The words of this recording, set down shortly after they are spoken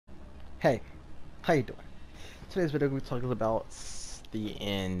Hey, how you doing? Today's video we're talking about the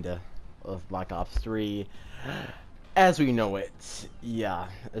end of Black Ops 3 as we know it. Yeah,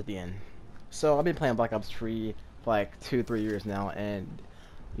 at the end. So I've been playing Black Ops 3 for like 2-3 years now, and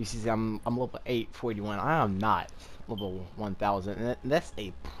you see I'm level 841. I am not level 1000, and that's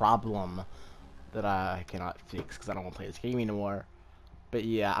a problem that I cannot fix because I don't want to play this game anymore. But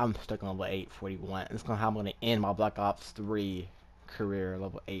yeah, I'm stuck on level 841. It's gonna how I'm gonna end my Black Ops 3 career,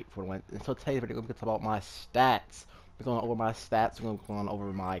 level 841. And so today's video, we're gonna talk about my stats. We're going over my stats. We're going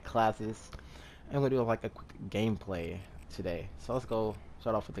over my classes, and we're gonna do like a quick gameplay today. So let's go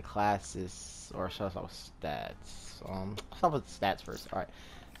start off with the classes, or start off with stats. Start with stats first. All right.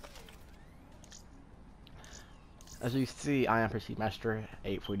 As you see, I am Perceived Master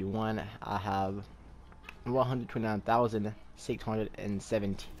 841. I have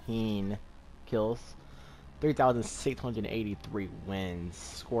 129,617 kills, 3,683 wins.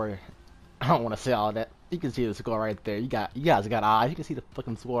 Score, I don't want to say all that. You can see the score right there. You guys got eyes. You can see the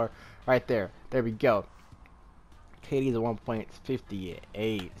fucking score right there. There we go. KD is a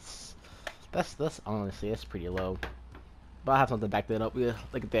 1.58. That's honestly that's pretty low. But I have something to back that up with.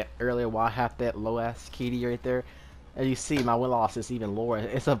 Look at that earlier. Why I have that low ass KD right there. As you see, my win-loss is even lower.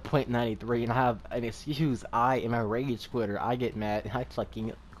 It's a .93, and I have an excuse. I am a rage quitter. I get mad, and I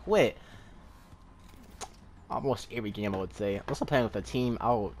fucking quit. Almost every game, I would say. Unless I'm playing with a team,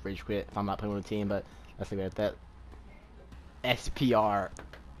 I'll rage quit if I'm not playing with a team, but let's leave it at that. SPR.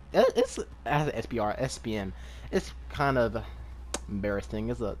 It's as an SPR, SPM. It's kind of embarrassing.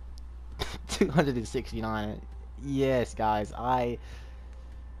 It's a 269. Yes, guys,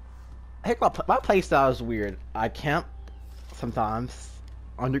 heck, my playstyle is weird. I camp sometimes.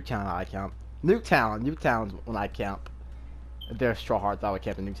 On Nuketown, I camp. Nuketown's when I camp. If there's straw hearts, I would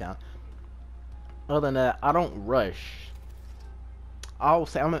camp in Nuketown. Other than that, I don't rush. I'll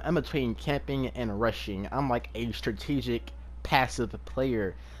say I'm between camping and rushing. I'm like a strategic, passive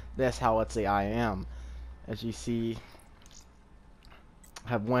player. That's how I'd say I am. As you see, I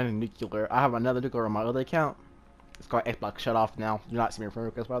have one nuclear. I have another nuclear on my other account. It's called Xbox Shut Off now. Do not see me in friend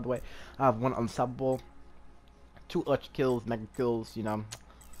request, by the way. I have one unstoppable, 2 ultra kills, mega kills, you know,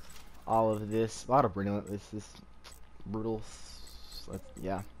 all of this. A lot of brilliant. This is brutal.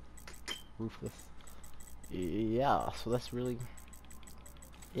 Yeah, ruthless. Yeah, so that's really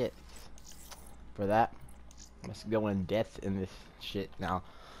it for that. Let's go in depth in this shit now.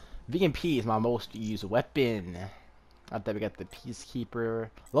 VMP is my most used weapon. After we got the Peacekeeper,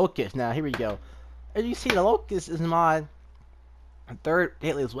 Locust. Now here we go. As you see, the Locust is my third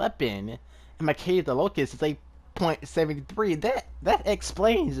deadliest weapon, and my KD the Locust is 8.73. That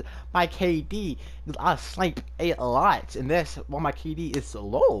explains my KD. I snipe a lot, and that's why my KD is so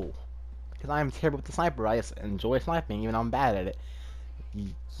low. Because I am terrible with the sniper. I just enjoy sniping, even though I'm bad at it.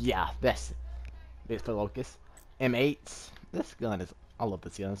 Yeah, that's for the Locust. M8s. This gun is. I love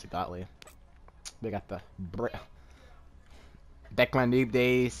this gun. It's a godly. They got the back my noob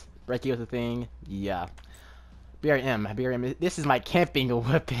days. Breaking was a thing. Yeah. BRM. This is my camping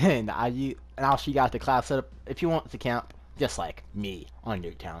weapon. And I'll show you guys the class setup if you want to camp, just like me on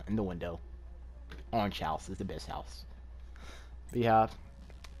Nuketown in the window. Orange house is the best house. We have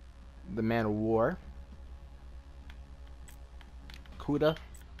the Man of War, Kuda,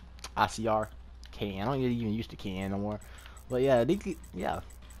 ICR, KN. I don't even use the KN no more. But yeah, yeah.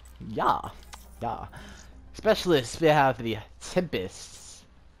 Specialists, we have the Tempest,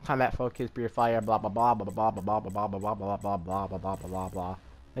 combat focus, purifier, blah blah blah blah blah blah blah blah blah blah blah blah blah blah blah blah blah.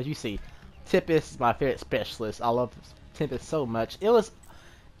 As you see, Tempest is my favorite specialist. I love Tempest so much. It was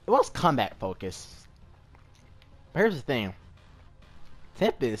combat focus. But here's the thing.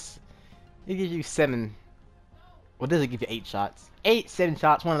 Tempest, it gives you 7. Well, does it give you 8 shots? 7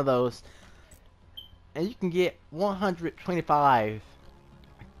 shots, one of those, and you can get 125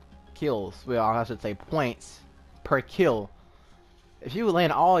 kills. Well, I should say points per kill. If you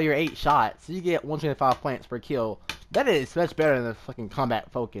land all your 8 shots, you get 125 points per kill. That is much better than the fucking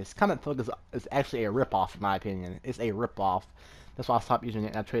combat focus. Combat focus is actually a ripoff, in my opinion. It's a ripoff. That's why I stopped using it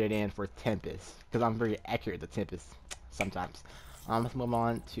and I traded in for Tempest, because I'm very accurate with Tempest sometimes. Let's move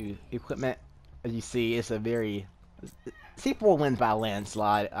on to equipment. As you see, it's a very C4 wins by a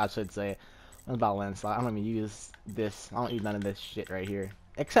landslide. I should say wins by a landslide. I don't even use this. I don't use none of this shit right here,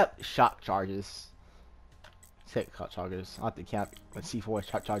 except shock charges. Shock charges. I have to count with C4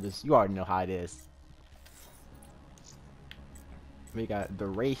 shock charges. You already know how it is. We got the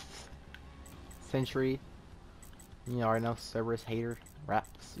Wraith, Sentry. You already know, Cerberus, Hater,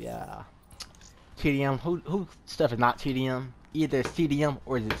 Raps. Yeah. TDM. Who stuff is not TDM? Either it's TDM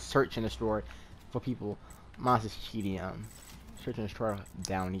or is it Search and Destroy for people. Mine's is TDM. Search and destroy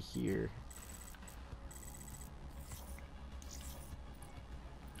down here.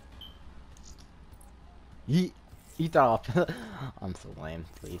 Yeet. You thought I'm so lame.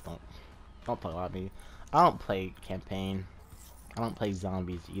 Please don't play about me. I don't play campaign. I don't play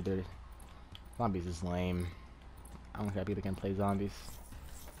zombies either. Zombies is lame. I don't care if people can play zombies.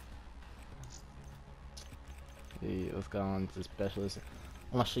 See, let's go on to specialist.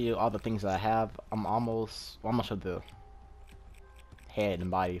 I'm gonna show you all the things that I have. I'm gonna show the head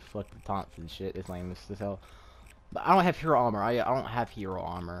and body. Fuck the taunts and shit. It's lame as hell. But I don't have hero armor. I don't have hero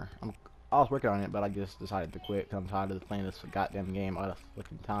armor. I was working on it, but I just decided to quit because I'm tired of playing this goddamn game all the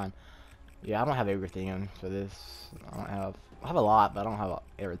fucking time. Yeah, I don't have everything for this. I have a lot, but I don't have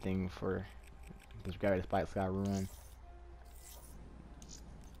everything for this Gravity Spike Sky Ruin.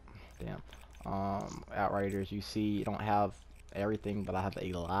 Damn. Outriders, you see, you don't have everything, but I have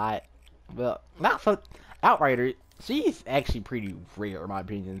a lot. Well, not so. Outrider, she's actually pretty rare in my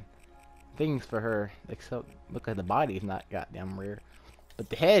opinion. Things for her, except look like the body is not goddamn rare, but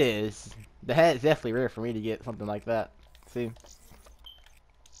the head is. The head is definitely rare for me to get something like that. See,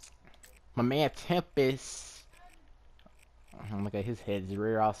 my man Tempest. Look at his head is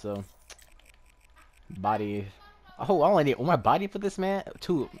rare also. Body. Oh, I only need one more body for this man.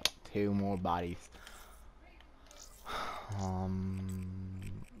 Two more bodies. I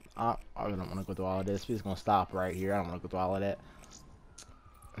don't want to go through all of this. We're just gonna stop right here. I don't want to go through all of that.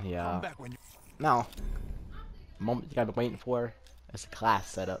 Yeah. Now, the moment you gotta be waiting for is the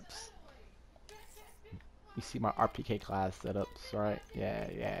class setups. You see my RPK class setups, right?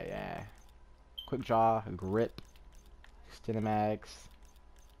 Yeah. Quick draw, grip, Stinamax,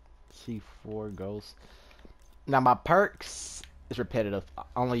 C4, ghost. Now my perks is repetitive. I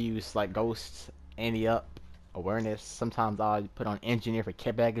only use like ghost, anti-up, awareness. Sometimes I'll put on engineer for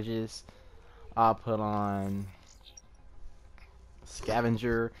care packages. I'll put on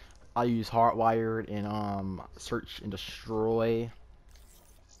scavenger. I'll use hardwired and search and destroy.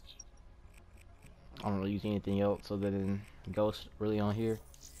 I don't really use anything else other than ghost really on here.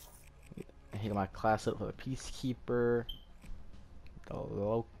 I hit my class up for the peacekeeper, the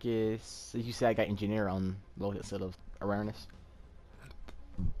locust. As you see, I got engineer on locust instead of awareness.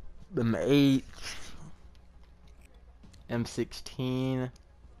 The M8, M16,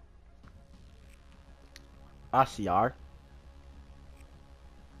 ICR,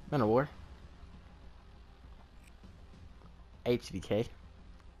 Man of War, HVK,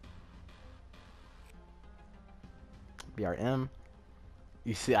 BRM.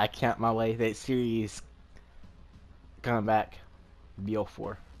 You see, I count my way. That series coming back.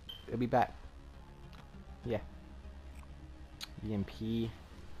 BO4. It'll be back. Yeah. VMP.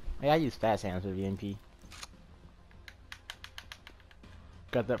 Hey, I use fast hands with VMP.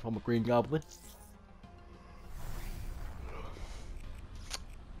 Got that from a Green Goblin.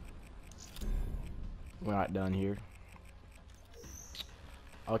 We're not done here.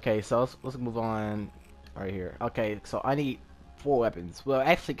 Okay, so let's move on right here. Okay, so I need 4 weapons. Well,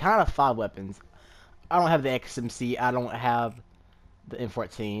 actually, kind of 5 weapons. I don't have the XMC. I don't have the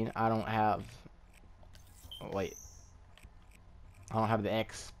M14. I don't have. Oh, wait. I don't have the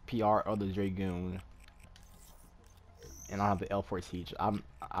XPR or the Dragoon. And I don't have the L14.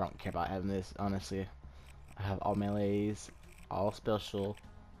 I don't care about having this, honestly. I have all melees, all special,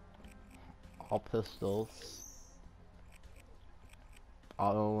 all pistols,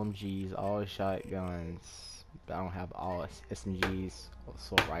 all OMGs, all shotguns. But I don't have all SMGs,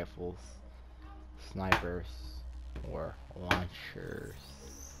 assault rifles, snipers, or launchers.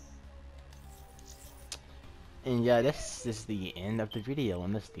 And yeah, this is the end of the video,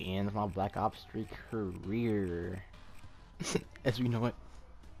 and this is the end of my Black Ops 3 career. As we know it.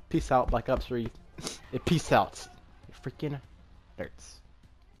 Peace out, Black Ops 3. Peace out. You freaking nerds.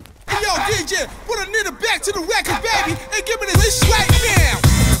 Hey yo, DJ, put a nigga back to the record, baby, and give me this right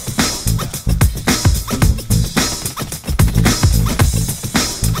now.